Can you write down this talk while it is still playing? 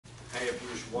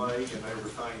way and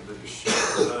everything that is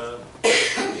done.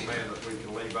 Amen, that we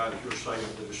can leave out of here saying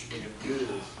that it's been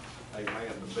good.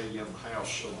 Amen, to be in the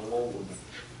house of the Lord.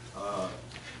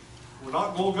 We're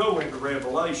not going to go into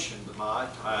Revelation tonight.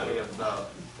 I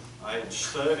had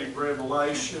studied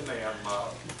Revelation and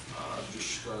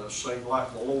just seemed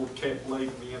like the Lord kept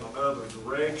leading me in another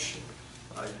direction.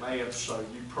 Amen. So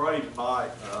you pray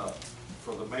tonight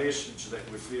for the message that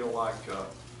we feel like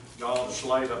God has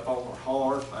laid up on our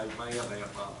heart. Amen. And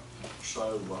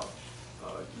so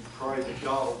you pray that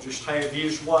God will just have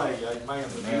His way. Amen.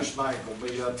 That His name will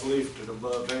be uplifted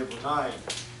above every name.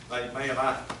 Amen.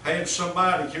 I had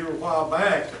somebody here a while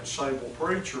back and say, well,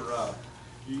 preacher,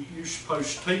 you're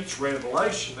supposed to teach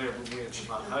Revelation every Wednesday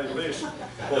night. Hey, listen,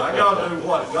 I got to do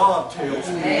what God tells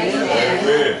me.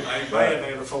 Amen. Amen.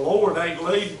 And if the Lord ain't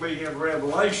leading me in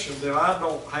Revelation, then I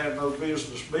don't have no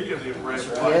business being in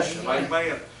Revelation.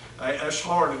 Amen. That's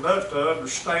hard enough to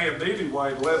understand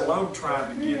anyway, let alone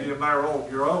trying to get in there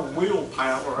on your own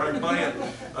willpower. Amen.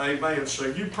 Amen. So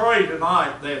you pray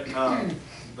tonight that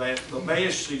that the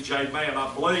message, amen,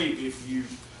 I believe if you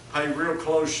pay real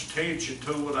close attention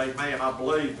to it, amen, I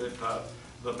believe that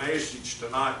the message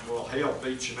tonight will help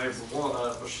each and every one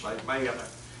of us, amen.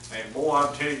 And boy,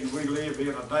 I tell you, we live in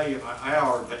a day and an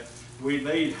hour that we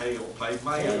need help,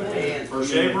 amen.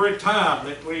 Because every time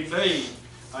that we need,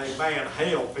 amen,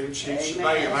 help, it's the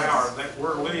day and hour that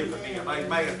we're living in,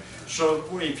 amen. So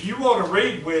if you want to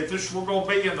read with us, we're going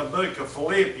to be in the book of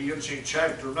Philippians in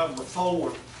chapter number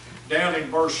 4. Down in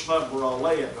verse number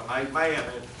 11, amen.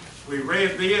 And we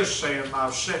read this, and I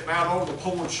was sitting out on the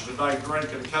porch today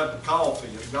drinking a cup of coffee,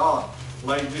 and God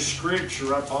laid this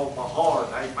scripture up on my heart,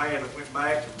 amen. I went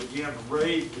back and began to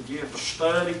read, began to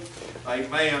study,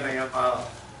 amen. And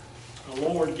the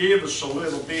Lord gave us a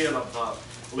little bit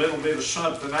of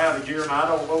something out of here, and I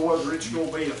don't know whether it's going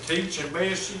to be a teaching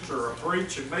message or a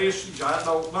preaching message. I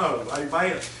don't know,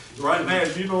 amen. Right now,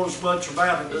 you know as much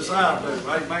about it as I do,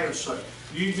 amen. So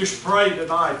you just pray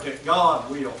tonight that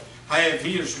God will have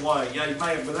His way.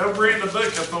 Amen. But over in the book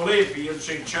of Philippians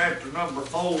in chapter number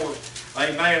 4,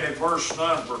 amen, in verse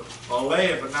number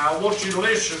 11. Now I want you to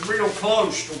listen real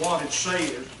close to what it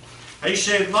says. He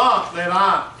said, not that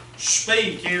I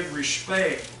speak in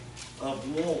respect of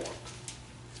want.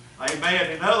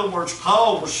 Amen. In other words,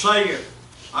 Paul was saying,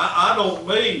 I don't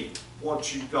need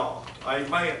what you got.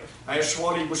 Amen. That's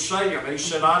what he was saying. He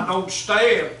said, I don't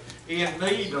stand in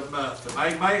need of nothing.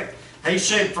 Amen. He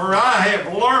said, for I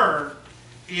have learned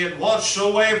in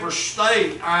whatsoever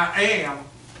state I am,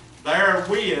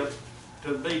 therewith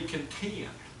to be content.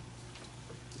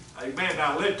 Amen.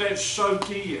 Now let that soak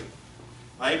in.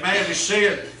 Amen. He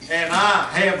said, and I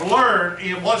have learned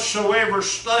in whatsoever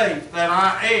state that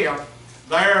I am,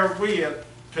 therewith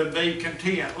to be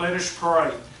content. Let us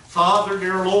pray. Father,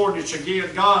 dear Lord, it's again,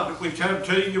 God, that we come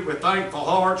to you with thankful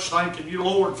hearts, thanking you,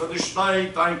 Lord, for this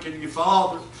day, thanking you,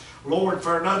 Father, Lord,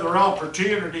 for another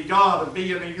opportunity, God, of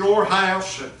being in your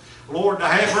house, and Lord, to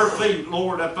have our feet,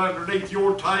 Lord, up underneath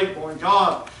your table, and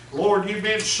God, Lord, you've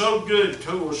been so good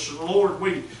to us, and Lord,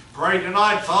 we pray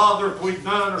tonight, Father, if we've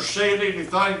done or said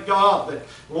anything, God, that,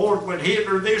 Lord, would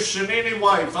hinder this in any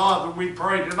way, Father, we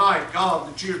pray tonight, God,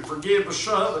 that you'd forgive us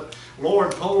of it.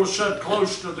 Lord, pull us up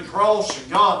close to the cross,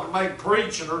 and God, to make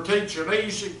preaching or teaching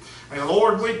easy. And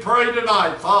Lord, we pray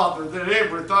tonight, Father, that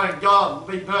everything, God, will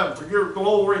be done for your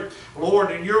glory,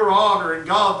 Lord, in your honor, and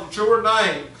God, that your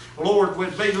name, Lord,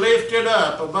 would be lifted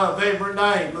up above every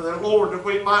name, that, Lord, that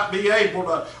we might be able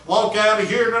to walk out of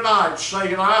here tonight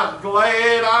saying, I'm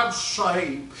glad I'm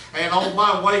saved and on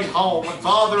my way home. And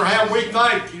Father, how we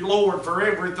thank you, Lord, for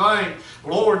everything,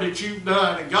 Lord, that you've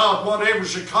done. And God,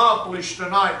 whatever's accomplished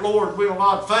tonight, Lord, will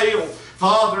not fail,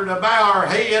 Father, to bow our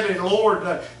head and, Lord,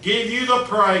 to give you the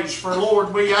praise. For,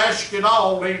 Lord, we ask it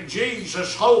all in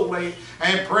Jesus' holy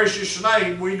and precious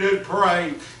name we do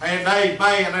pray. And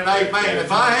amen and amen.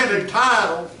 If I had a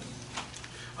title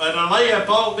to lay up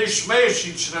on this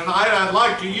message tonight, I'd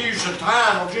like to use a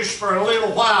title just for a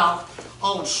little while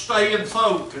on staying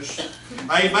focused.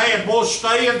 Amen. Boy,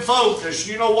 staying focused.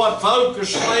 You know what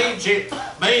focus means? It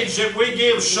means that we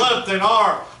give something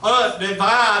our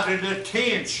undivided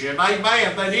attention.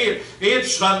 Amen. That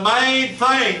it's the main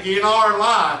thing in our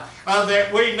life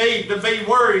that we need to be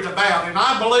worried about. And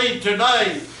I believe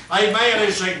today, amen,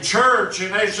 as a church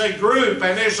and as a group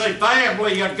and as a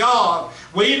family of God,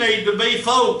 We need to be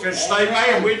focused.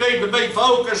 Amen. We need to be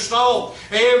focused on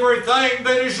everything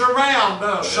that is around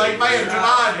us. Amen.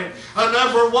 Tonight,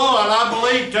 number one, I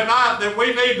believe tonight that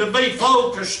we need to be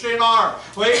focused in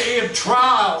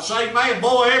trials. Amen.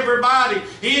 Boy, everybody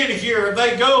in here,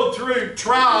 they go through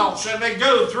trials and they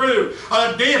go through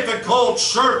difficult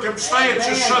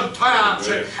circumstances sometimes.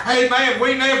 Amen.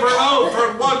 We never know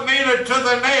from one minute to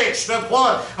the next of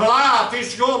what life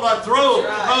is going to throw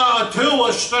to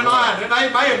us tonight. And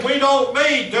amen, we don't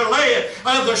need to let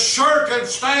the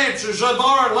circumstances of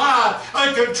our life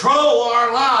control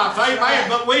our life. Amen.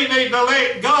 But we need to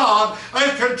let God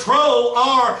control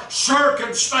our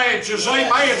circumstances.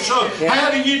 Amen. So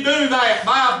how do you do that?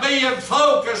 By being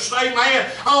focused,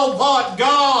 amen, on what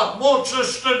God wants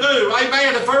us to do.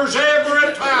 Amen. If there's ever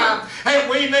a time and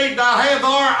we need to have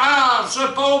our eyes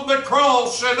upon the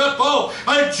cross and upon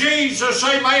Jesus,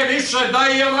 amen, it's a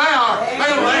day and hour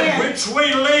in which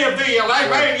we live in.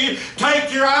 Amen. You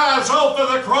take your eyes off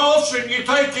of the cross and you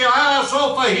take your eyes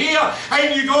off of Him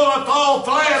and you're going to fall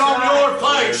flat on your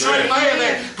face. Amen.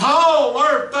 And Paul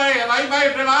learned that.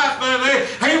 Amen. Tonight, but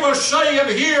he was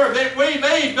saying here that we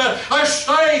need to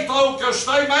stay focused.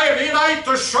 Amen. It ain't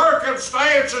the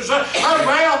circumstances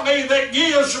around me that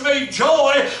gives me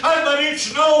joy, but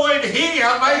it's knowing Him.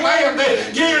 Amen.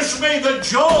 That gives me the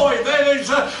joy that is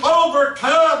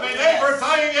overcoming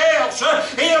everything else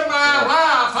in my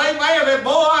life. Amen. And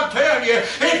boy, I tell you,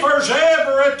 if there's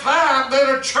ever a time that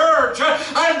a church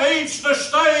needs to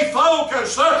stay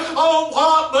focused on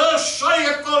what thus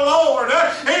saith the Lord,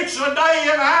 it's a day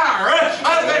and hour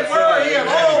that we're in.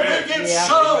 Oh, we get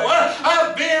so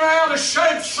bent out of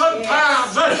shape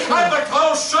sometimes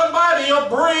because somebody will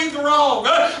breathe wrong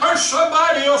or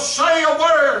somebody will say a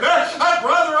word.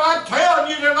 Brother, I'm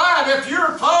telling you tonight, if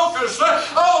you're focused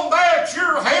on that,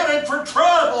 you're headed for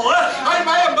trouble.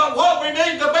 Amen. But what we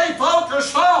need to be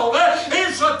focused on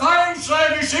is the things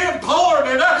that is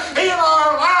important in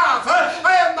our life,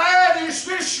 and that is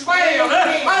this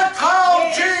man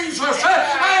called Jesus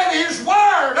and His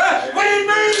Word. We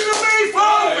need to be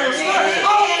focused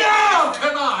on God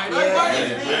tonight.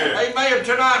 Amen. Amen.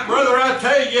 Tonight, brother, I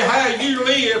tell you how you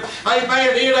live.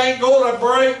 Amen. It ain't going to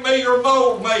break me or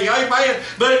mold me. Amen.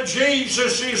 But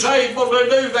Jesus is able to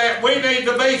do that. We need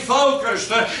to be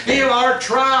focused in our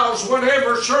trials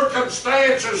whenever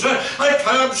circumstances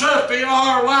comes up in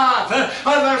our life.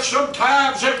 There's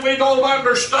sometimes that we don't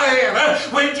understand.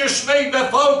 We just need to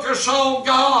focus on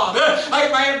God.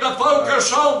 Amen. To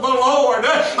focus on the Lord.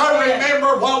 I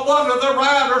remember what one of the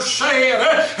writers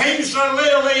said. He's the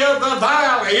lily of the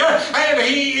valley, and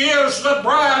He is the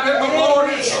bright and the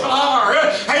morning star.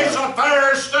 He's the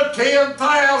fairest of 10,000.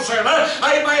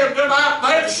 Amen. Tonight,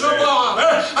 that's the one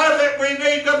that we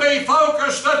need to be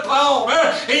focused upon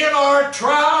in our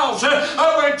trials.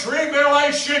 When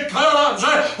tribulation comes,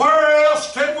 where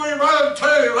else can we run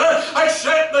to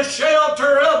except the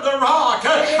shelter of the rock?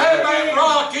 And that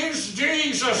rock is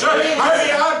Jesus.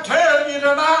 Hey, I'm telling you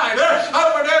tonight,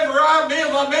 whenever I'm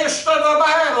in the midst of a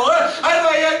battle, and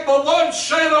they ain't but one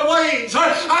set of wings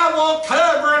I want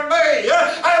covering me,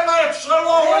 and that's the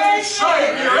Lord and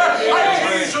Savior,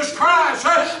 Jesus Christ.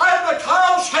 And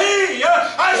because He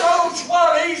knows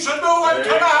what He's doing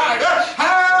tonight,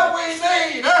 how we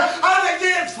need to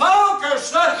get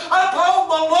focused upon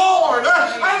the Lord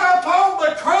and upon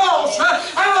the cross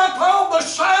and upon the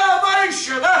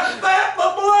salvation that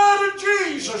the blood of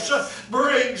Jesus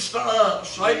brings to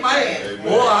us. Amen.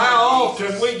 Boy, how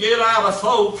often we get out of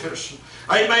focus.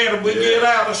 Amen. And we get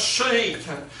out of sync.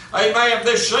 Amen.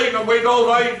 This evening we don't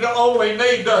only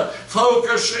need to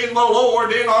focus in the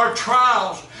Lord in our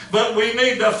trials, but we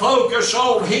need to focus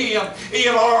on Him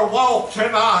in our walk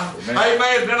tonight.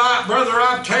 Amen. Tonight, brother,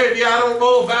 I'm telling you, I don't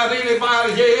know about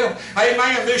anybody else.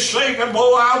 Amen. This evening,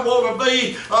 boy, I want to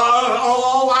be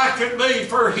all I can be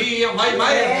for Him. Amen.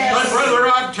 Yes. And brother,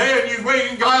 I'm telling you,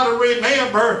 we've got to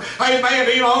remember, amen,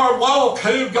 in our walk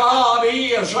who God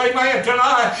is. Amen.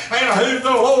 Tonight, and who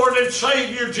the Lord and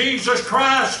Savior Jesus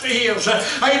Christ is.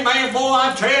 Amen. Boy,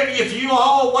 I'm telling you, if you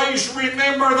always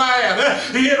remember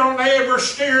that, it'll never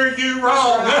steer you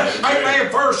wrong. Amen.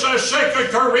 Verse 2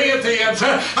 Corinthians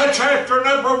chapter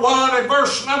number 1 and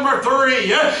verse number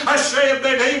 3. I said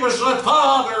that He was the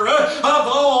Father of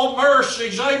all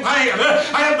mercies. Amen.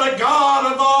 And the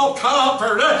God of all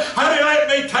comfort. Honey, let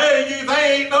me tell you,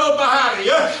 there ain't nobody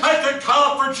that can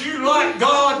comfort you like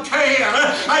God can.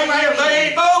 Amen. There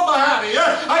ain't nobody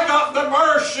I got the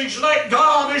mercies that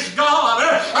God is God.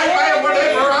 Amen.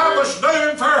 Whenever I was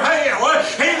doomed for hell,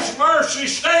 His mercy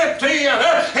stepped in.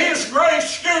 His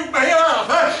grace scooped me up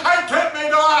and took me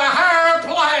to a higher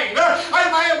plane.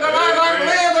 Amen. Tonight I'm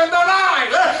living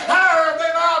tonight higher than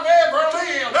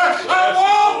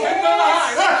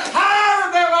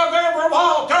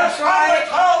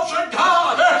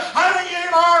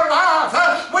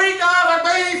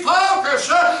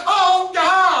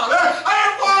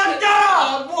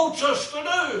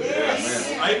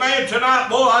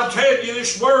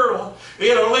this world,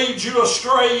 it'll lead you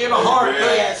astray in a heartbeat.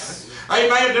 Yes.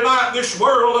 Amen. Tonight, this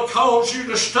world will cause you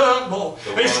to stumble.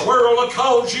 This world will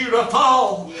cause you to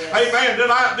fall. Yes. Amen.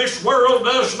 Tonight, this world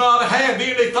does not have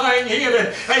anything in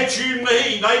it that you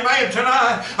need. Amen.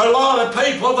 Tonight, a lot of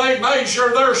people, they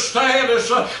measure their status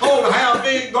on how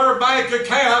big their bank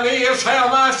account is, how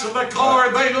nice of a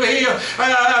car they live,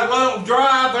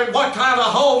 drive, and what kind of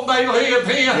home they live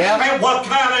in, and what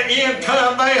kind of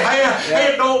income they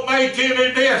have. It don't make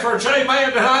any difference.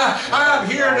 Amen. Tonight, I'm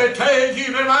here to tell you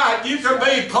tonight, you can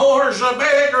be poor as a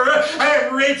beggar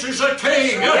and rich as a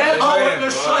king all at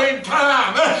the same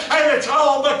time. And it's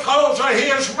all because of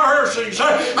His mercies.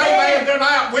 Amen.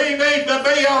 Tonight we need to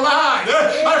be alive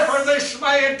for this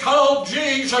man called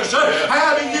Jesus.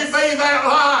 How do you be that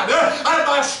light?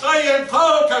 By staying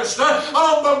focused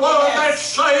on the one that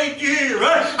saved you.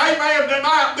 Amen.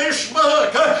 Tonight this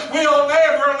book will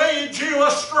never lead you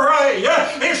astray.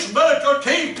 This book will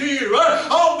keep you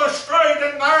on the straight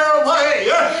and narrow way.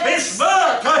 This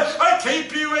book will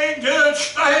keep you in good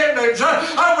standings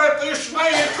with this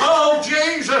man called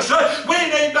Jesus. We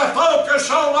need to focus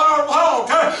on our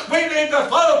walk. We need to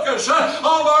focus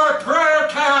on our prayer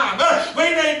time. We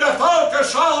need to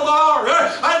focus on our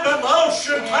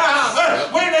devotion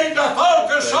time. We need to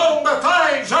focus on the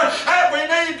things that we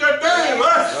need to do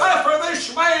for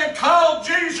this man called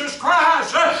Jesus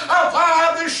Christ.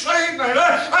 Why this evening?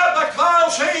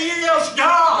 Because He is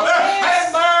God,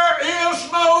 and there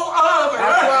is no other.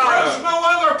 There's no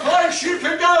other place you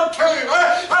can go to.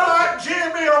 Like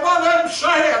Jimmy or one of them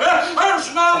said,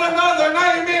 there's not another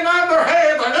name in under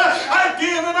heaven I've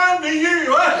given unto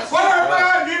you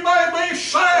whereby you may be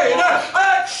saved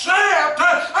except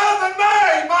the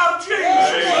name of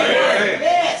Jesus.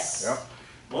 Yes.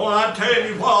 Well, I tell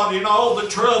you what, in all the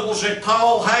troubles that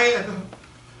Paul had,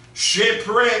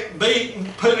 shipwrecked, beaten,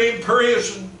 put in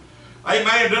prison,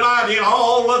 amen, tonight in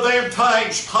all of them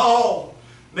things, Paul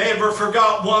never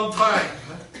forgot one thing.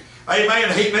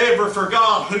 Amen. He never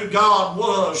forgot who God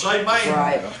was. Amen.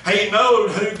 Right. He knew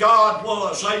who God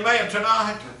was. Amen.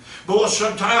 Tonight, boy,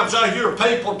 sometimes I hear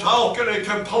people talking and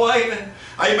complaining.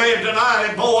 Amen. Tonight,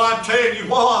 and boy, I tell you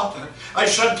what,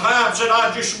 sometimes that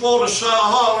I just want to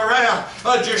holler out,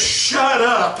 just shut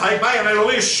up, amen, and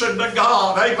listen to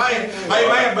God, amen,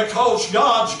 amen, because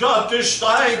God's got this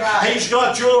thing. He's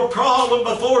got your problem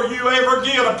before you ever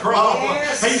get a problem.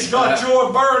 Yes. He's got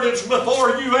your burdens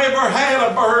before you ever had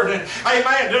a burden.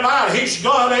 Amen. Tonight, He's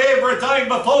got everything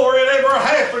before it ever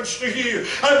happens to you.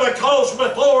 And because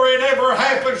before it ever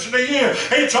happens to you,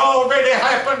 it's already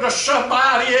happened to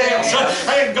somebody else.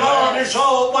 And God has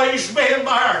always been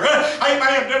there.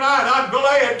 Amen. Tonight, I'm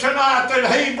glad tonight that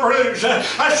Hebrews,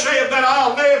 I said that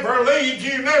I'll never leave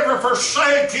you, never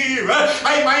forsake you.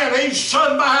 Amen. He's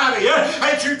somebody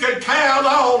that you can count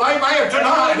on. Amen.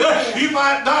 Tonight, you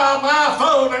might dial my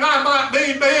phone and I might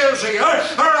be busy, or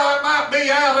I might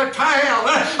be out of town.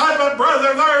 But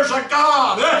brother, there's a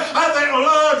God that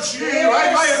loves you.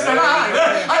 Amen. Tonight,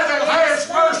 that has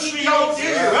mercy on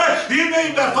you. You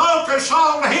need to focus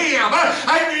on Him,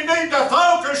 and you need to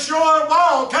focus your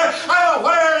walk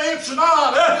where it's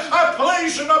not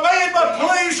pleasing to me, but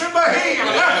pleasing to Him.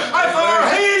 For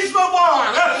He's the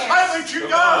one that you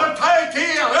got to take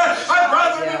in.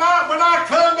 Brother, tonight when I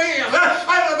come in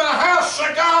out of the house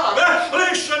of God,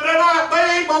 listen, tonight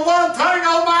there ain't but one thing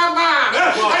on my mind,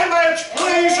 and that's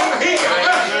pleasing Him.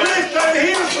 Lifting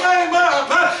His name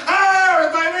up higher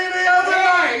than any other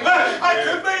name I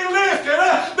could be lifted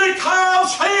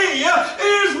because He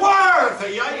is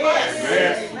worthy.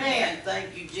 Amen. Amen.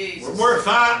 Thank you, Jesus. When we're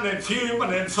fighting and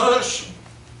fuming and fussing,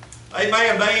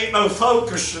 amen, there ain't no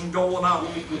focusing going on.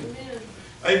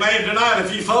 Amen. Tonight,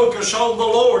 if you focus on the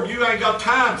Lord, you ain't got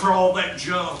time for all that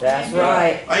junk. That's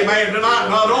right. Amen. Tonight,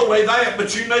 not only that,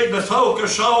 but you need to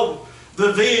focus on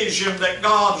the vision that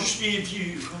God's given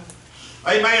you.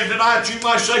 Amen. Tonight, you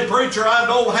might say, preacher, I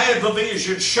don't have the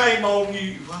vision. Shame on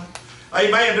you.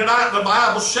 Amen. Tonight, the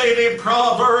Bible said in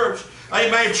Proverbs,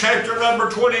 amen, chapter number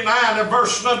 29 and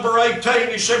verse number 18,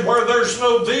 he said, where there's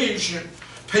no vision,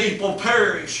 people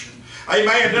perish.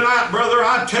 Amen. Tonight, brother,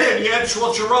 I tell you, that's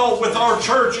what's wrong with our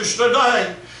churches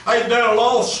today. They done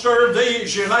lost their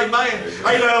vision. Amen.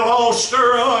 They done lost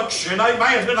their unction.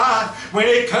 Amen. Tonight, when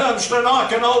it comes to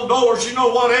knocking on doors, you know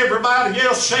what everybody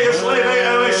else says?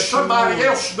 Let somebody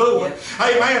else do it.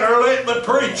 Amen. Or let the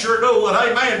preacher do it.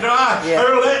 Amen. Tonight,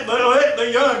 or let the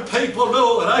young people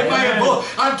do it. Amen. Well,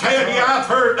 I tell you, I've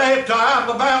heard that till I'm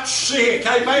about sick.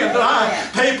 Amen.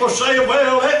 Tonight, people say,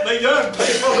 well, let the young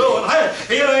people do it.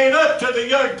 Hey, it ain't up to the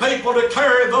young people to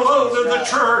carry the load of the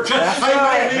church.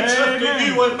 Amen. It's up to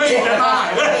you and with me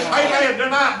tonight. Amen.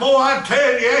 Tonight, boy, I'm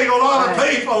telling you, ain't a lot of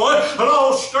people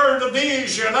lost their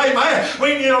division. Amen.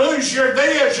 When you lose your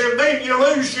vision, then you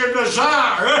lose your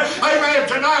desire. Amen.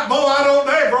 Tonight, boy, I don't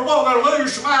ever want to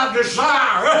lose my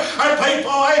desire. And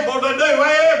people are able to do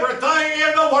everything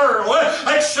in the world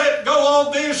except go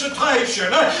on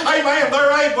visitation. Amen.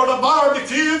 They're able to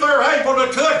barbecue. They're able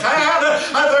to cook out.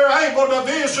 They're able to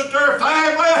visit their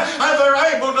family.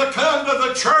 They're able to come to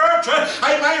the church.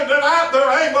 Amen. Tonight,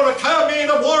 they're able to come in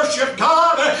and worship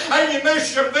God. And you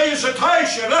miss your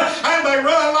visitation. And they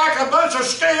run like a bunch of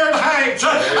scared hags.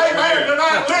 Amen.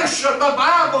 Tonight, listen, the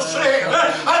Bible said,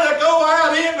 and to go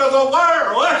out into the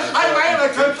world, amen, to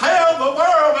compel the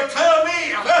world to come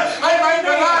in. Amen.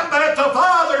 Tonight, that the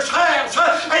Father's house,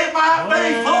 it might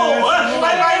be full.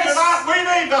 Amen. Tonight, we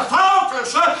need to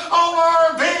focus on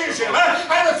our vision.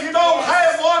 And if you don't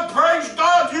have one, praise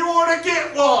God, you ought to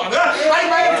get one.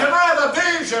 Amen. Tonight, a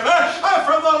vision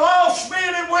from the lost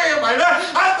men and women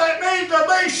that need to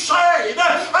be saved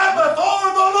before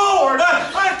the Lord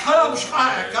comes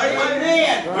back.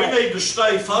 Amen. We need to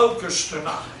stay focused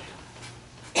tonight.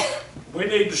 We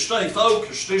need to stay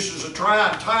focused. This is a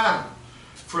trying time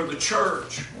for the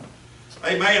church.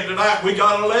 Amen. Tonight we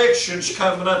got elections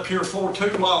coming up here for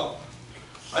too long.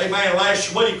 Amen.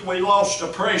 Last week we lost a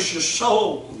precious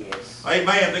soul. Yes.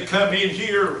 Amen. To come in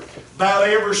here about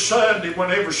every Sunday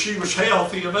whenever she was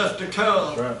healthy enough to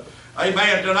come. That's right.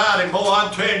 Amen. Tonight, and boy,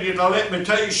 I'm telling you, now let me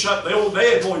tell you something. The old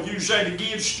devil will use that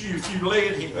against you if you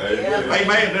let him. Amen.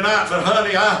 Amen. Tonight, but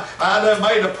honey, I done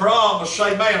made a promise.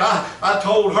 Amen. I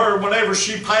told her whenever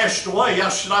she passed away, I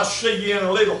said, I'll see you in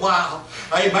a little while.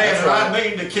 Amen. That's and right. I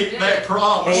mean to keep that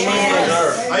promise.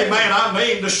 Yes. Amen. I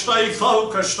mean to stay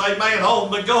focused. Amen.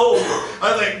 On the goal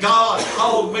that God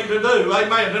called me to do.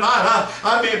 Amen. Tonight,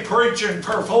 I've been preaching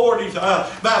for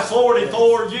about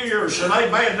 44 years. And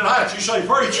amen. Tonight, you say,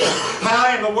 preacher,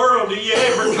 how in the world do you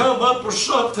ever come up with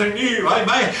something new?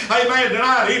 Amen. Amen.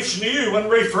 Tonight it's new and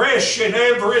refreshing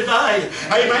every day.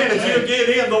 Amen. If you get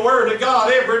in the Word of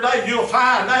God every day, you'll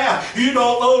find out you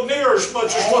don't know near as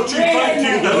much as what you think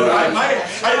you do. Amen.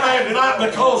 Amen. Tonight,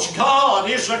 because God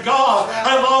is a God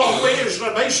of all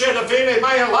wisdom. He said, if any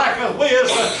man lacketh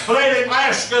wisdom, let him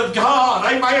ask of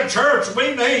God. Amen. Church,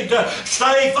 we need to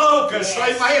stay focused.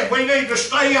 Amen. We need to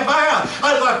stay about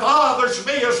the Father's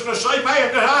business.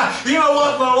 Amen. You know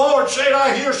what the Lord said?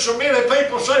 I hear so many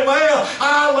people say, well,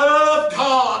 I love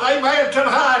God. Amen.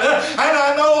 Tonight. And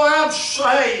I know I'm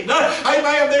saved.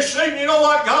 Amen. This evening, you know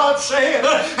what God said?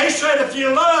 He said, if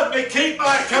you love me, keep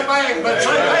my commandments.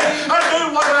 Amen. I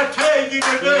do what I tell you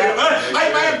to do.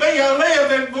 Amen. Be a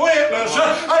living witness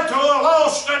to a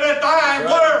lost and a dying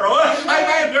world.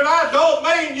 Amen. And I don't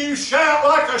mean you shout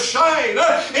like a saint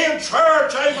in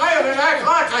church. Amen. And act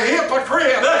like a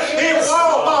hypocrite in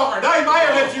Walmart.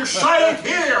 Amen. If you're saved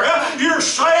here, you're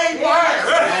saved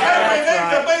there. And we need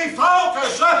to be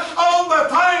focused on the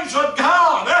things of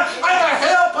God and to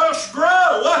help us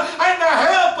grow and to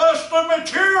help us to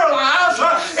materialize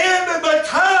into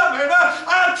becoming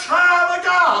a child of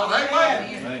God.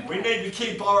 Amen. We need to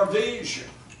keep our vision.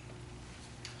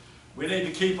 We need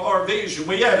to keep our vision.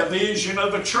 We had a vision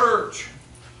of a church.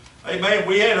 Amen.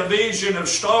 We had a vision of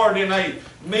starting a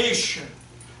mission.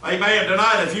 Amen.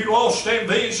 Tonight, if you lost them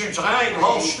visions, I ain't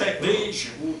lost that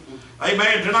vision.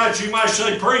 Amen. Tonight, you might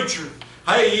say, preacher,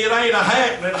 hey, it ain't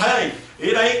a-happening. Hey,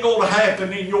 it ain't going to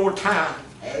happen in your time.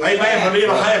 Amen. But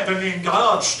it'll happen in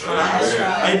God's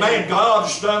time. Amen.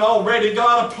 God's done already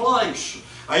got a place.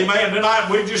 Amen. Tonight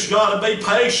we just got to be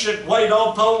patient, wait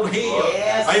upon Him.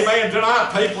 Yes. Amen.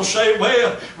 Tonight people say,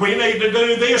 well, we need to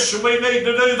do this and we need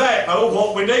to do that. No,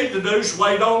 what we need to do is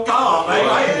wait on God.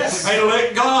 Amen. Yes. And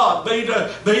let God be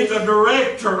the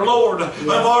director, Lord, of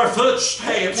our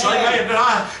footsteps. Amen. And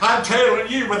I'm telling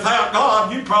you, without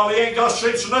God, you probably ain't got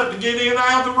sense enough to get in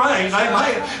out of the rain.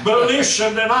 Amen. But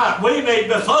listen tonight, we need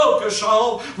to focus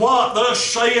on what thus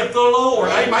saith the Lord.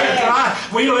 Amen. Tonight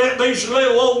we let these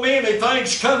little old many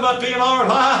things come up in our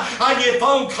life. I get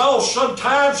phone calls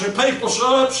sometimes and people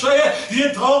so upset you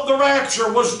thought the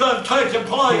rapture was done taking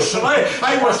place and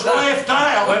they was left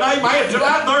out. And amen,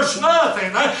 tonight there's nothing.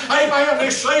 Amen,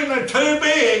 this seeming too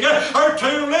big or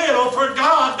too little for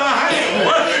God to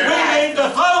handle. We need to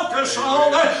focus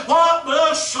on what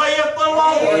thus saith the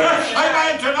Lord.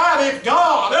 Amen, tonight if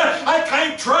God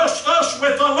can't trust us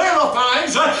with the little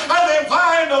things, then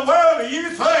why in the world do you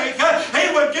think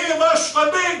He would give us the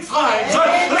big things?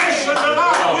 Listen,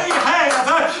 tonight we have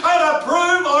to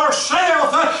prove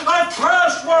ourselves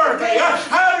trustworthy.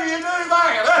 How do you do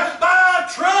that? By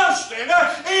trusting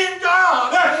in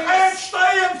God and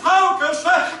staying focused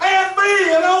and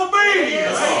being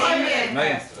obedient.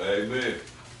 Amen. Amen.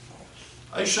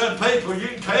 There's some people, you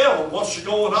can tell what's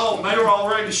going on. They're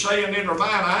already saying in their mind,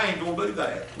 I ain't going to do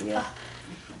that. Yeah.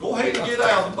 Go ahead and get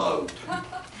out of the boat.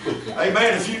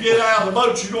 Amen. If you get out of the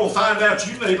boat, you're going to find out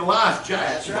you need a life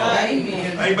jacket. That's right.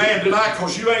 Amen. Amen. Tonight,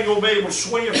 because you ain't going to be able to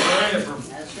swim forever.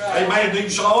 That's right. Amen.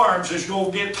 These arms is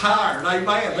going to get tired.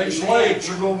 Amen. These legs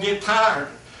are going to get tired.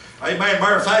 Amen.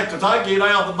 Matter of fact, if I get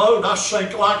out of the boat, I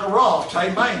sink like a rock.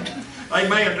 Amen.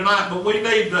 Amen. Tonight, but we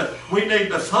need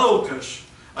to focus.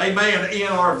 Amen. In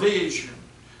our vision,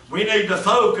 we need to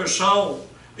focus on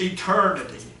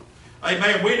eternity.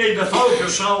 Amen. We need to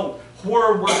focus on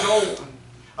where we're going.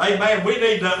 Amen. We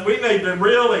need to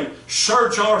really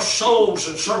search our souls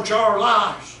and search our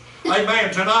lives.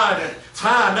 Amen. Tonight and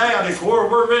find out if where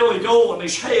we're really going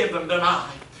is heaven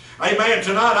tonight. Amen.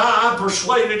 Tonight I'm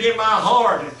persuaded in my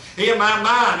heart and in my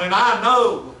mind, and I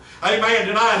know, amen,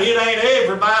 tonight it ain't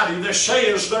everybody that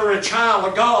says they're a child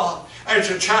of God as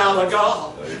a child of God.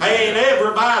 Ain't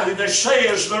everybody that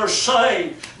says they're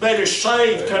saved that is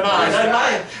saved tonight.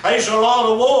 Amen. There's a lot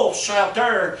of wolves out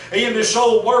there in this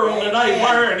old world and they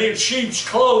wearing in sheep's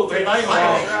clothing.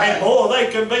 Amen. And boy,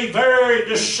 they can be very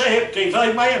deceptive.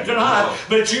 Amen. Tonight.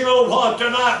 But you know what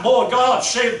tonight? Boy, God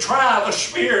said try the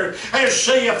Spirit and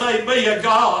see if they be a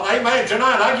God. Amen.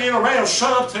 Tonight I get around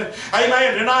something.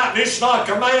 Amen. Tonight and it's not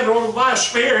commanded on my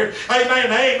spirit.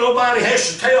 Amen. Ain't nobody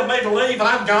has to tell me to leave.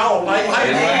 I'm gone.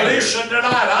 Amen. Listen tonight.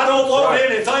 I don't want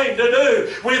anything to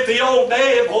do with the old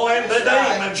devil and the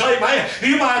demons. Amen.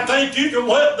 You might think you can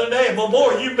whip the devil.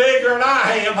 Boy, you bigger than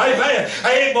I am. Amen.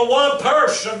 Ain't but one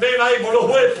person been able to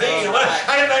whip him,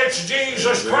 and that's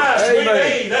Jesus Christ. We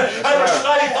need to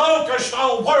stay focused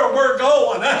on where we're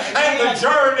going and the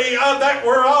journey that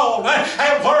we're on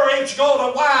and where it's going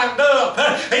to wind up.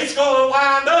 It's going to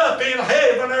wind up in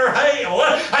heaven or hell.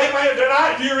 Amen.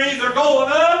 Tonight you're either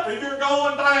going up or you're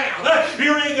going down.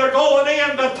 You're either going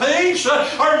into peace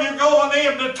or you're going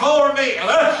into torment.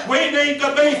 We need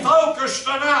to be focused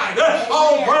tonight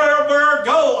on where we're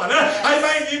going.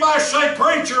 Amen. You might say,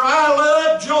 preacher, I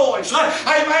love Joyce.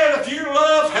 Amen. If you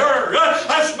love her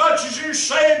as much as you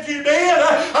said you did,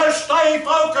 stay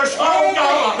focused on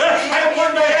God. And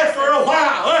one day after a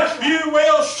while, you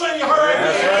will see her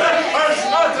again. There's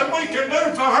nothing we can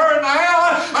do for her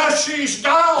now. She's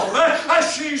gone.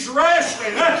 She's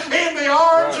resting in the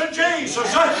arms of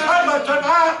Jesus. But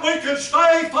tonight we can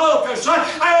stay focused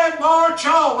and march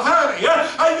on, honey.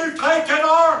 You take an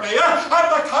army,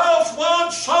 because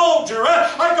one soldier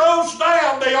goes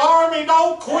down, the army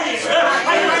don't quit.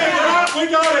 Amen. Tonight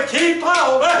we got to keep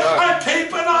on,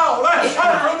 keeping on.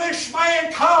 For this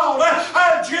man called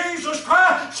Jesus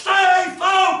Christ, stay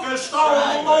focused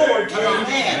on the Lord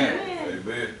tonight.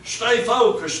 Amen. Stay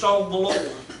focused on the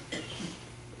Lord.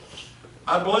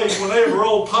 I believe whenever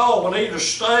old Paul would eat a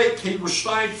steak, he was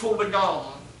thankful to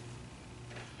God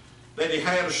that he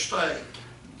had a steak.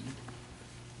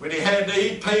 When he had to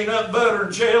eat peanut butter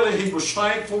and jelly, he was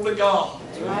thankful to God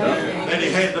that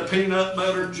he had the peanut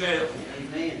butter and jelly.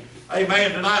 Amen.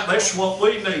 Amen. Tonight, that's what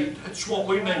we need. That's what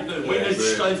we need to do. We need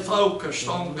to stay focused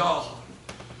on God.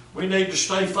 We need to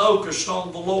stay focused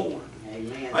on the Lord.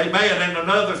 Amen. Amen. And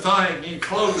another thing, in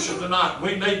closing tonight,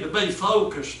 we need to be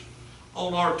focused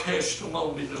on our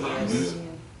testimony tonight. Yes.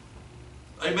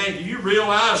 Amen. Do you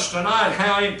realize tonight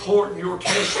how important your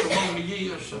testimony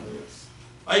is?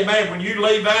 Amen. When you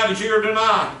leave out of here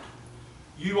tonight,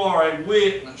 you are a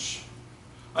witness.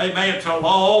 Amen. To a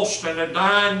lost and a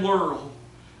dying world.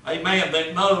 Amen.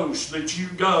 That knows that you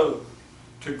go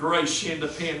to Grace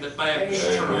Independent Baptist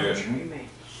Church. Amen.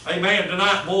 Amen.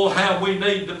 Tonight, boy, how we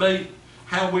need to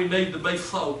be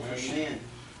focused. Amen.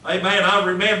 Amen. I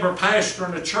remember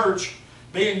pastoring a church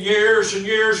being years and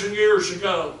years and years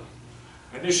ago.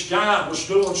 And this guy was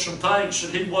doing some things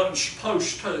that he wasn't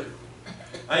supposed to.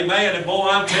 Amen. And boy,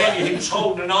 I'm telling you, he was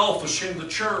holding an office in the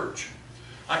church.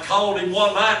 I called him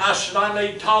one night and I said, I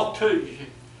need to talk to you.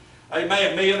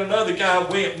 Amen. Me and another guy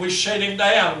went and we sat him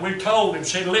down and we told him,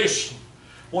 said, listen,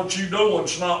 what you're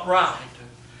doing's not right.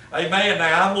 Amen.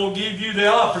 Now, I'm going to give you the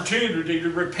opportunity to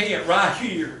repent right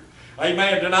here.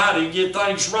 Amen. Tonight and get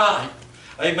things right.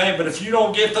 Amen. But if you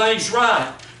don't get things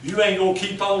right, you ain't going to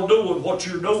keep on doing what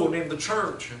you're doing in the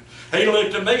church. He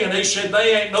looked at me and he said,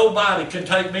 they ain't nobody can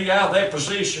take me out of that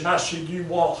position. I said, you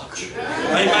watch.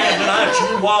 Amen. Tonight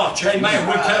you watch. Amen.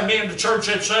 We come into church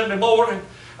that Sunday morning.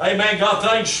 Amen. Got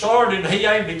things started. He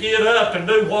aimed to get up and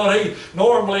do what he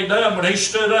normally done. When he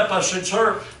stood up, I said,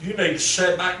 sir, you need to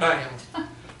sit back down.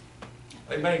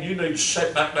 Amen. You need to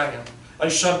sit back down.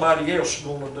 There's somebody else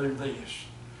going to do this.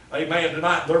 Amen.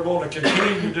 Tonight they're going to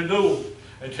continue to do it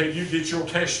until you get your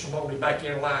testimony back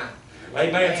in line.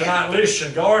 Amen. Tonight,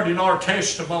 listen, guarding our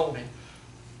testimony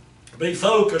Be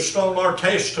focused on our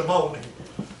testimony.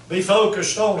 Be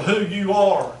focused on who you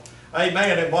are.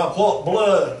 Amen. And by what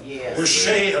blood was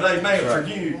shed, amen, for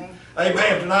you.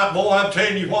 Amen. Tonight, boy, I'm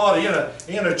telling you what,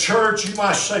 in a church, you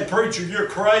might say, preacher, you're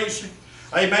crazy.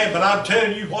 Amen. But I'm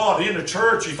telling you what, in a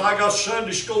church, if I got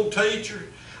Sunday school teachers,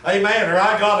 amen, or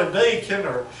I got a deacon,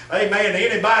 or, amen,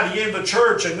 anybody in the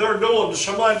church and they're doing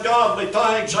some ungodly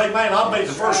things, amen, I'll be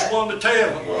the first one to tell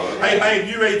them. Amen,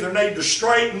 you either need to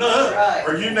straighten up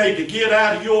or you need to get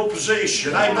out of your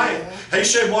position. Amen. He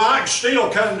said, well, I can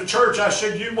still come to church. I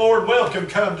said, you more than welcome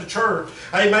come to church.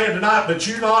 Amen, tonight, but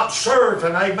you're not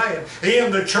serving, amen,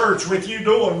 in the church with you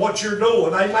doing what you're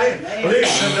doing. Amen.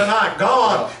 Listen, tonight,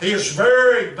 God is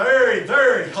very, very,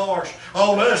 very harsh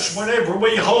on us whenever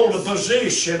we hold a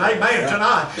position. Amen.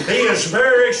 Tonight, He is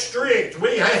very strict.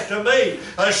 We have to meet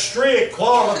strict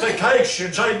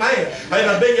qualifications. Amen.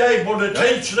 And to be able to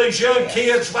teach these young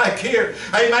kids back here.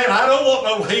 Amen. I don't want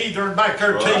no heathen back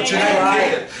there teaching them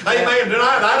kids. Amen.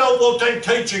 Tonight, I don't want them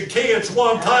teaching kids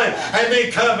one thing and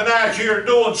then coming out here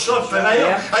doing something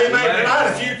else. Amen.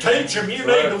 Tonight, if you teach them, you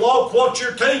need to walk what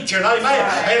you're teaching. Amen.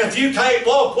 And if you can't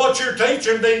walk what you're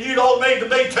teaching, then you don't need to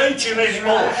be teaching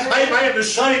anymore. Amen. The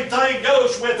same thing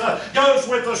goes with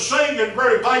the singing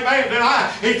group. Amen.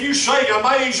 Tonight, if you sing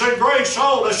Amazing Grace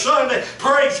on a Sunday,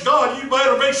 praise God, you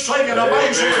better be singing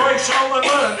Amazing Grace on a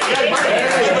Monday.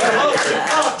 Amen. Because if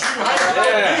not, you have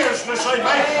no business,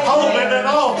 amen, holding an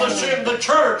office in the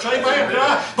church. Amen.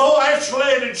 Boy, that's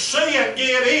letting sin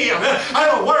get in. I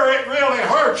don't know where it really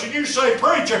hurts. And you say,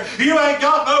 preacher, you ain't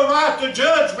got no right to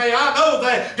judge me. I know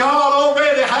that God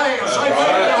already has.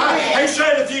 Amen. He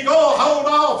said, if you go hold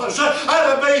office,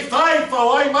 that'll be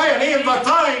faithful, amen, in the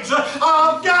things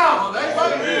of God.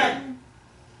 Amen.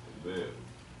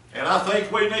 And I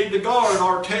think we need to guard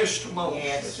our testimony.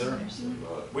 Yes, sir.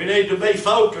 We need to be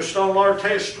focused on our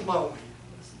testimony.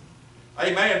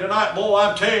 Amen. Tonight, boy,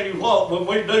 I'm telling you what, when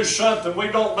we do something, we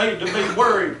don't need to be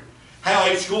worried how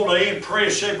it's going to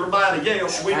impress everybody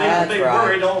else. We need to be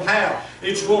worried on how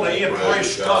it's going to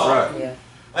impress God. Yeah.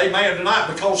 Amen. Tonight,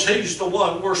 because He's the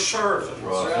one we're serving.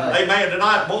 Amen.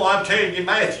 Tonight, boy, I'm telling you,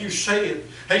 Matthew said,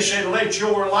 he said, let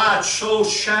your light so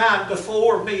shine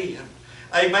before men.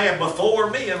 Amen. Before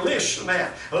men. Listen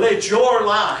now. Let your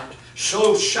light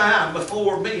so shine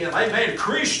before men. Amen.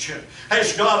 Christian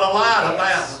has got a light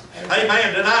about him.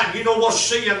 Amen. Tonight, you know what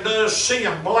sin does?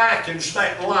 Sin blackens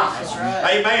that light.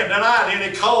 Amen. Tonight, and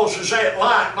it causes that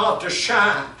light not to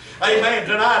shine. Amen.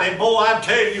 Tonight, and boy, I'm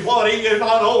telling you what, you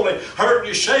not only hurt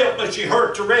yourself, but you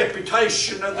hurt the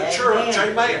reputation of the church.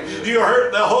 Amen. You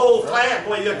hurt the whole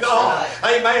family of God.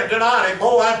 Amen. Tonight, and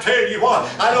boy, I'm telling you what,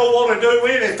 I don't want to do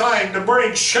anything to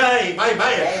bring shame,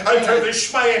 amen, unto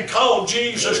this man called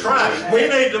Jesus Christ. We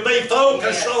need to be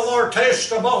focused on our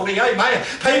testimony. Amen.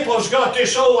 People's got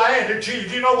this old attitude.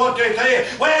 You know what they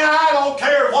think? Well, I don't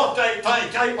care what they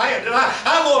think. Amen. Tonight,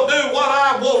 I'm going to do what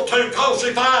I want to, because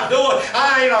if I do it,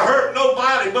 I ain't a hurt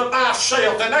nobody but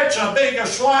myself, and that's the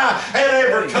biggest lie that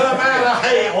ever come out of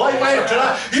hell. Amen.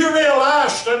 Tonight, you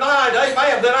realize tonight,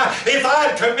 amen, that if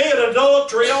I'd commit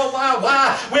adultery on my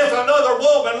wife with another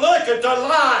woman, look at the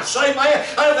lies, amen,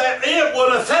 that it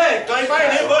would affect,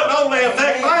 amen. It wouldn't only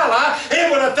affect my life,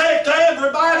 it would affect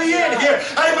everybody in here.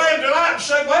 Amen. Tonight, and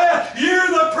say, well,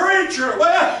 you're the preacher,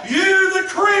 well, you're the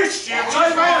Christians,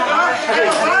 amen. Tonight,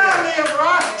 and if I live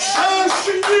right, so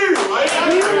should you.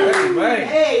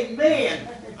 Amen. Amen.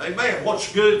 Amen.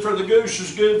 What's good for the goose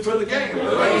is good for the gander.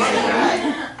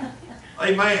 Amen.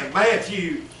 Amen.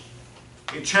 Matthew,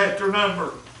 in chapter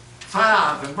number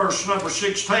 5 and verse number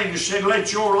 16, it said,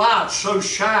 let your light so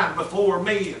shine before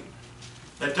men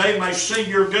that they may see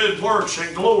your good works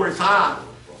and glorify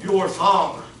your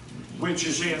Father which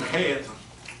is in heaven.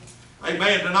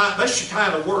 Amen. Tonight, that's the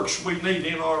kind of works we need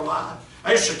in our life.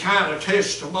 That's the kind of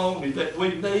testimony that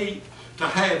we need to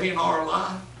have in our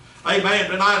life. Amen.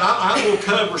 Tonight, I will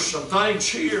cover some things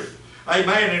here.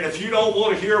 Amen. And if you don't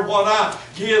want to hear what I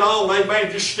get on,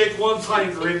 amen, just stick one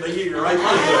finger in the ear. Amen.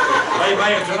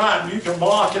 Amen. Tonight, you can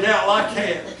block it out like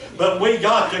that. But we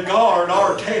got to guard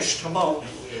our testimony.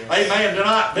 Amen.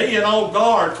 Tonight, being on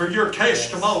guard for your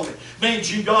testimony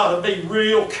means you got to be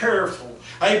real careful.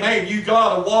 Amen. You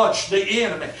got to watch the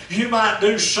enemy. You might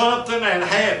do something and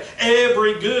have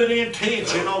every good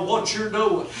intention on what you're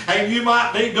doing. And you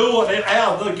might be doing it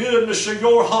out of the goodness of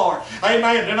your heart.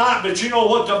 Amen. Tonight, but you know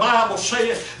what the Bible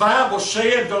said? The Bible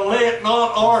said to let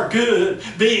not our good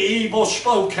be evil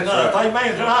spoken of.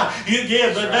 Amen. Tonight, you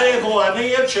give the devil an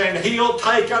inch and he'll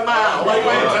take a mile.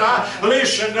 Amen. Tonight,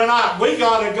 listen tonight, we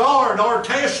got to guard our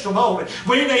testimony.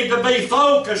 We need to be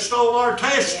focused on our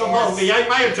testimony.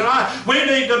 Amen. Tonight, we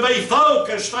need to be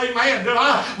focused, amen.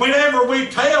 Whenever we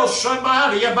tell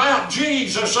somebody about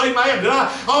Jesus, amen,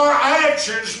 our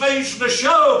actions needs to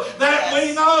show that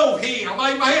we know Him,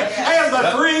 amen. And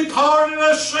the free pardon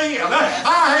of sin.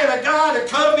 I had a guy to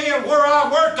come in where I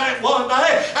worked at one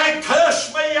day and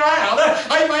cuss me out,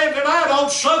 amen, tonight on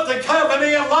something coming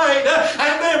in late,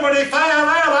 and then when he found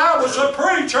out I was a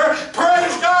preacher,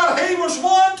 praise God, he was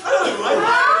one too.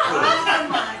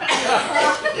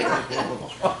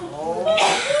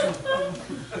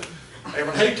 And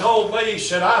when he told me, he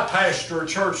said, I pastor a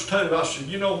church too. I said,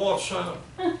 you know what, son?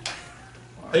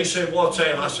 He said, what's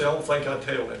that? I said, I don't think I'd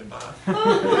tell anybody.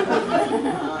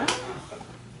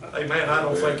 Amen, I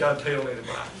don't think I'd tell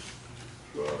anybody.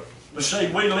 But see,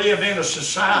 we live in a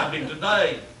society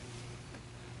today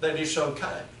that it's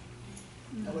okay.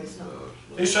 No, it's not.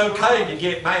 It's okay to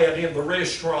get mad in the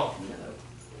restaurant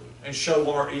and show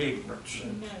our ignorance.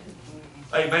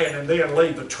 Amen, and then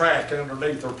leave a track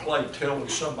underneath their plate telling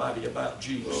somebody about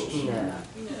Jesus.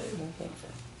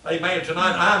 Amen,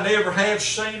 tonight I never have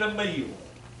seen a meal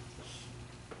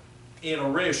in a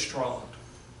restaurant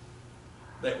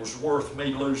that was worth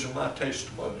me losing my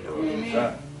testimony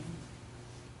over.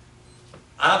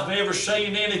 I've never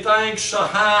seen anything so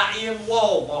high in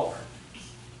Walmart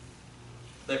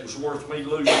that was worth me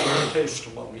losing my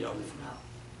testimony over.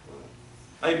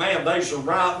 Amen. There's a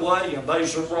right way and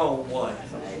there's a wrong way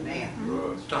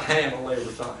to handle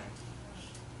everything.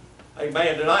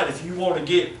 Amen. Tonight, if you want to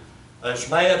get as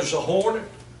mad as a hornet,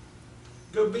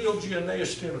 go build you a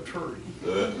nest in a tree.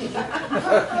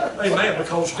 Amen.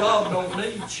 Because God don't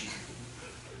need you.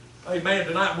 Amen.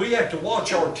 Tonight, we have to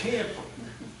watch our temper.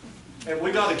 And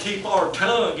we got to keep our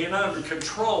tongue in under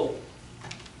control.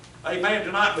 Amen.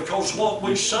 Tonight, because what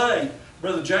we say,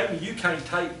 Brother Jamie, you can't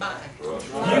take back. You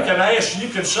can ask, you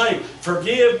can say,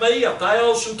 forgive me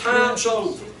 1,000 times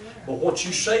over. But what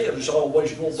you said is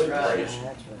always going to be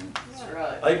present. That's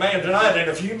right. Amen. Tonight, and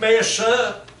if you mess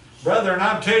up, brother, and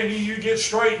I'm telling you, you get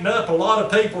straightened up, a lot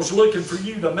of people's looking for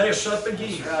you to mess up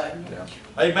again. Right.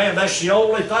 Amen. That's the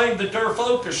only thing that they're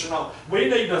focusing on. We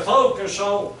need to focus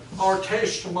on our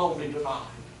testimony tonight.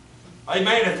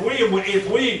 Amen. And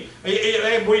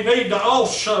we need to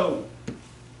also,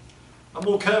 I'm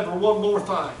going to cover one more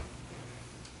thing.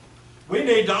 We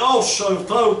need to also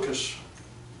focus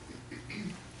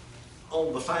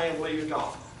on the family of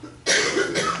God.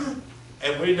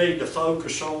 And we need to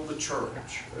focus on the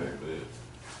church. Amen.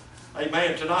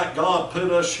 Amen. Tonight, God put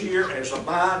us here as a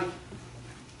body,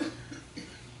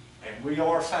 and we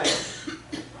are family.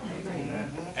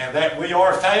 Amen. And that we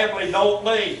are family don't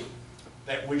mean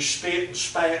that we spit and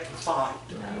spat and fight.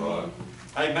 Right.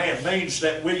 Amen. It means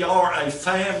that we are a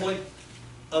family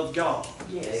of God.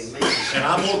 Yes. And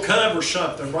I'm going to cover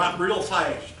something right real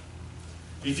fast.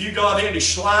 If you got any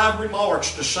sly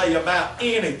remarks to say about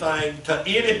anything to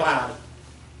anybody,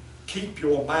 keep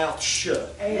your mouth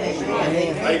shut.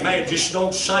 Amen. Amen. Just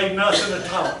don't say nothing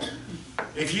at all.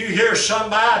 If you hear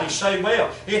somebody say,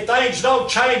 well, if things don't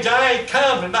change, I ain't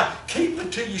coming, keep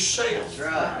it to yourself. That's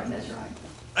right. That's right.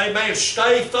 Amen.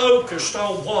 Stay focused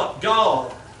on what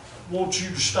God wants you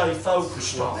to stay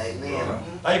focused on. Amen.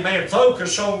 Amen.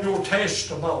 Focus on your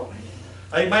testimony.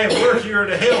 Amen. We're here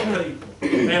to help people.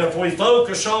 And if we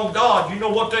focus on God, you know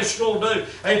what that's going to do?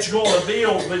 It's going to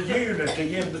build the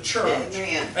unity in the church.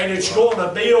 Amen. And it's going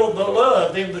to build the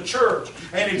love in the church.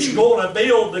 And it's going to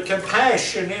build the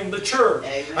compassion in the church.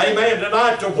 Amen.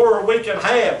 Tonight to where we can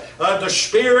have the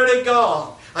Spirit of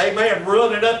God. Amen.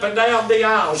 Running up and down the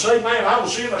aisles. Amen. I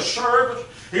was in a service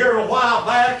here a while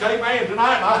back. Amen.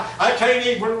 Tonight I can't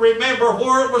even remember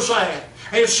where it was at.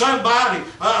 And somebody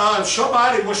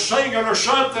was singing or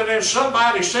something, and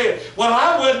somebody said, well,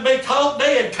 I wouldn't be caught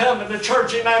dead coming to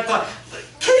church in that time.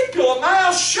 Keep your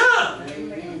mouth shut.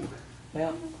 Amen.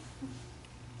 Yeah.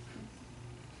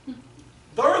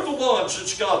 They're the ones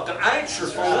that's got the answer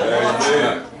for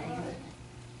Amen. it.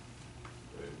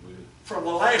 From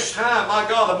the last time I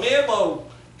got a memo,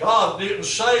 God didn't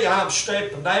say I'm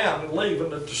stepping down and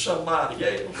leaving it to somebody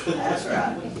else. That's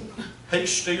right.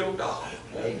 He's still God.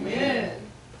 Amen.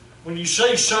 When you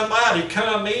see somebody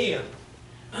come in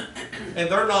and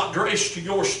they're not dressed to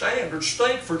your standards,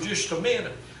 think for just a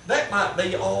minute. That might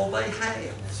be all they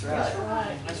have. That's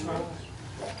right. That's right.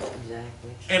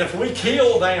 Exactly. And if we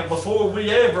kill them before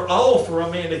we ever offer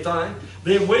them anything,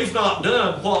 then we've not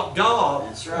done what God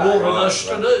That's right. wanted us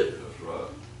to do. That's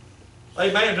right.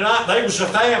 Amen. Tonight, there was a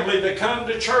family that come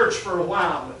to church for a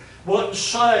while and wasn't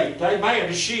saved. Amen.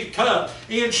 And she come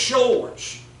in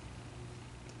shorts.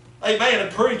 Amen.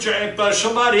 And preacher, and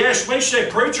somebody asked me,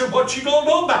 said, preacher, what you going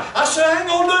to do about it? I said, I ain't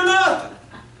going to do nothing.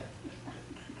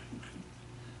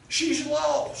 She's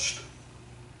lost.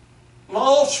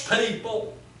 Lost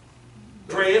people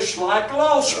dress like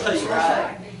lost people.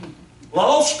 Right.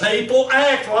 Lost people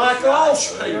act like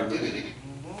lost people.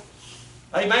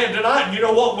 Amen. Tonight, you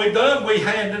know what we done? We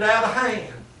handed out a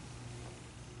hand.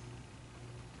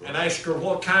 And asked her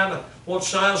what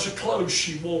size of clothes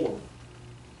she wore.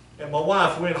 And my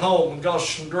wife went home and got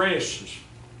some dresses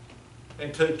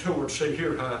and took to her and said,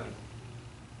 "Here, honey,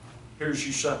 here's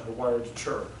you something to wear to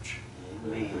church."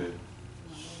 Amen.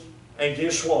 And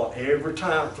guess what? Every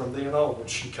time from then on, when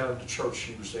she come to church,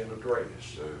 she was in a dress.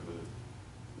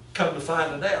 Come to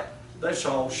find it out, that's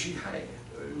all she had.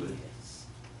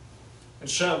 And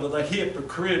some of the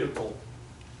hypocritical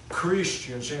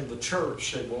Christians in the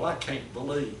church said, "Well, I can't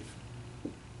believe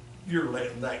you're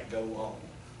letting that go on."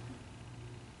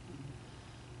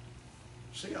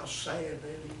 See how sad that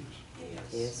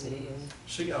is? Yes, it is.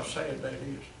 See how sad that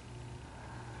is?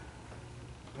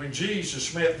 When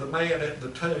Jesus met the man at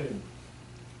the tomb,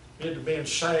 it'd have been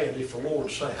sad if the Lord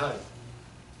said, "Hey,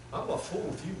 I'm a fool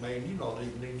with you, man. You're not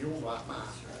even in your right mind."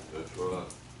 That's right.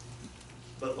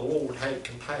 But the Lord had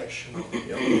compassion on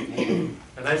him.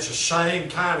 And that's the same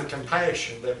kind of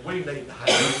compassion that we need to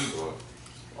have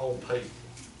on people.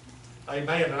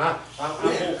 Amen. And I'm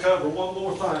going to cover one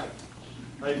more thing.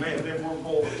 Amen. Then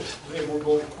we're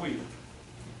going to quit.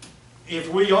 If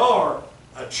we are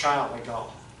a child of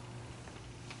God,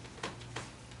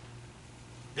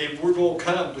 then we're going to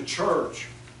come to church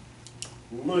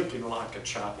looking like a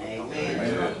child of God.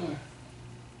 Amen.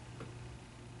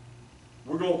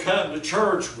 We're going to come to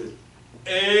church with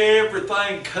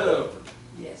everything covered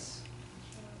Yes.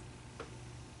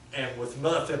 and with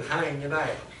nothing hanging out.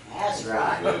 That's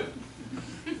right.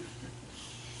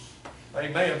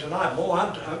 Amen. Tonight, boy,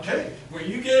 I'm telling you, when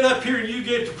you get up here and you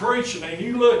get to preaching and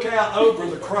you look out over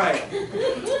the crowd,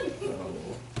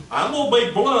 I'm going to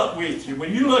be blunt with you.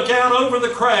 When you look out over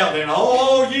the crowd and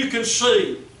all you can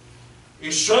see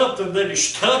is something that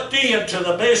is tucked in to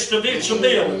the best of its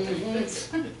ability,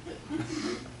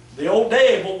 the old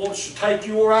devil wants to take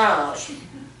your eyes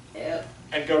Yep.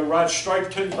 and go right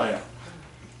straight to that.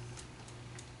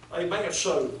 Amen.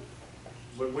 So,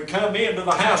 when we come into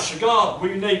the house of God,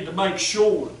 we need to make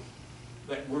sure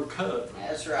that we're covered.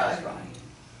 That's right.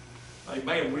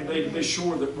 Amen. We need to be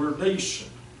sure that we're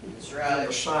decent That's in the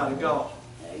right. sight of God.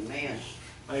 Amen.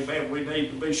 Amen. We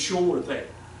need to be sure that,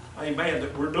 amen,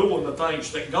 that we're doing the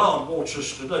things that God wants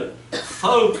us to do.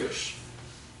 Focus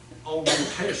on your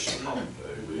testimony.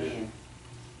 Amen.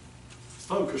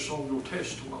 Focus on your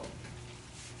testimony.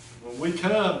 When we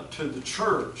come to the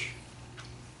church,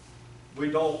 we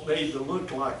don't need to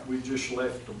look like we just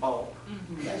left the bar.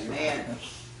 Amen.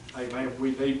 Amen.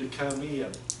 We need to come in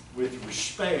with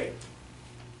respect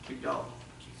to God.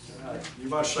 You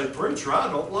might say, "Preacher, I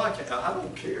don't like it." I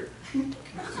don't care.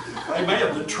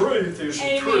 Amen. The truth is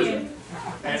the truth.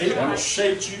 And it will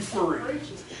set you free.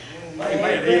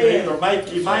 Amen. It'll either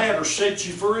make you mad or set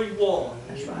you free, one.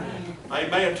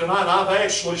 Amen. Tonight I've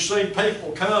actually seen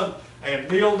people come and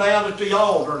kneel down at the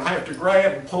altar and have to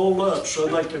grab and pull up so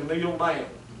they can kneel down.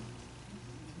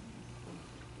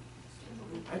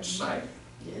 That's sad.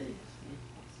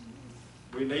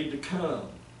 We need to come.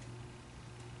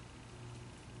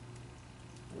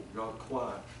 Oh, God,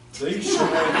 quiet. Decently.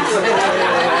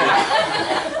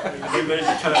 We need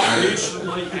to come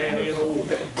decently and in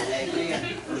order.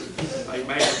 Amen.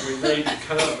 Amen. We need to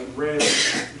come and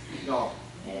reverence God.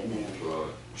 Amen. Right.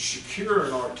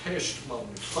 Securing our testimony,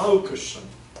 focusing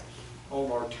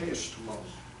on our testimony.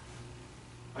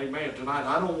 Amen. Tonight,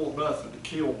 I don't want nothing to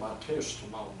kill my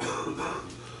testimony.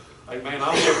 Amen. I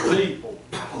want people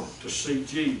to see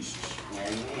Jesus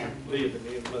Amen. living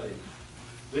in me.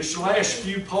 This last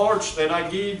few parts that I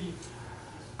give you,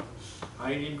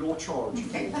 I ain't even going to charge you.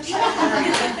 Amen. That's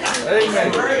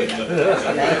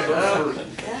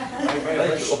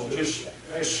some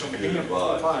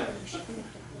simple things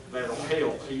that'll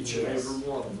help each and every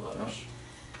one of us.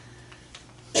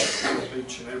 Help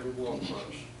each and every one of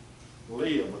us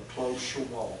live a closer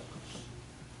walk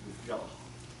with God.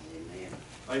 Amen.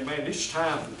 Amen. It's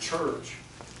time for church.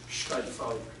 Stay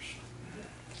focused.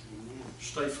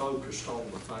 Stay focused on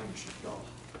the things of God.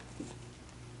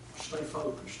 Stay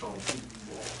focused on who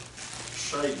you are.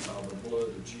 Saved by the blood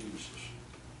of Jesus.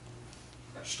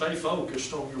 Stay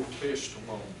focused on your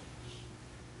testimony,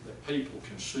 that people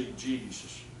can see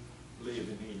Jesus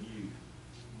living in you.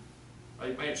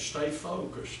 Amen. Stay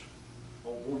focused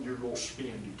on where you're going to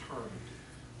spend eternity.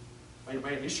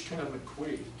 Amen. It's coming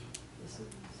quick.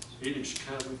 It is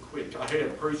coming quick. I had a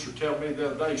preacher tell me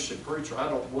the other day, he said, "Preacher, I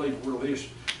don't believe we're living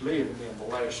in the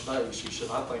last days." He said,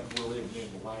 "I think we're living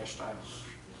in the last hours."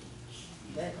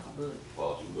 That's good.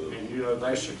 Possibility. And you know,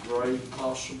 that's a great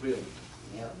possibility.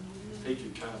 Yep. He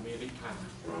can come anytime.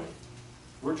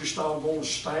 We're just all gonna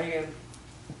stand.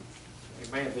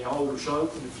 Amen. The altar's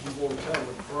open if you wanna come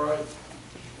and pray.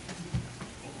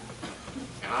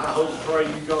 And I hope, pray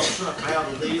you got something out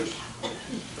of this.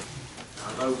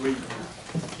 I know we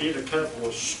hit a couple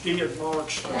of skid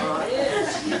marks tonight.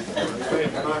 Amen.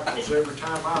 Because every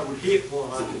time I would hit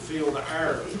one, I could feel the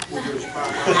air.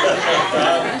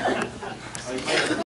 Amen.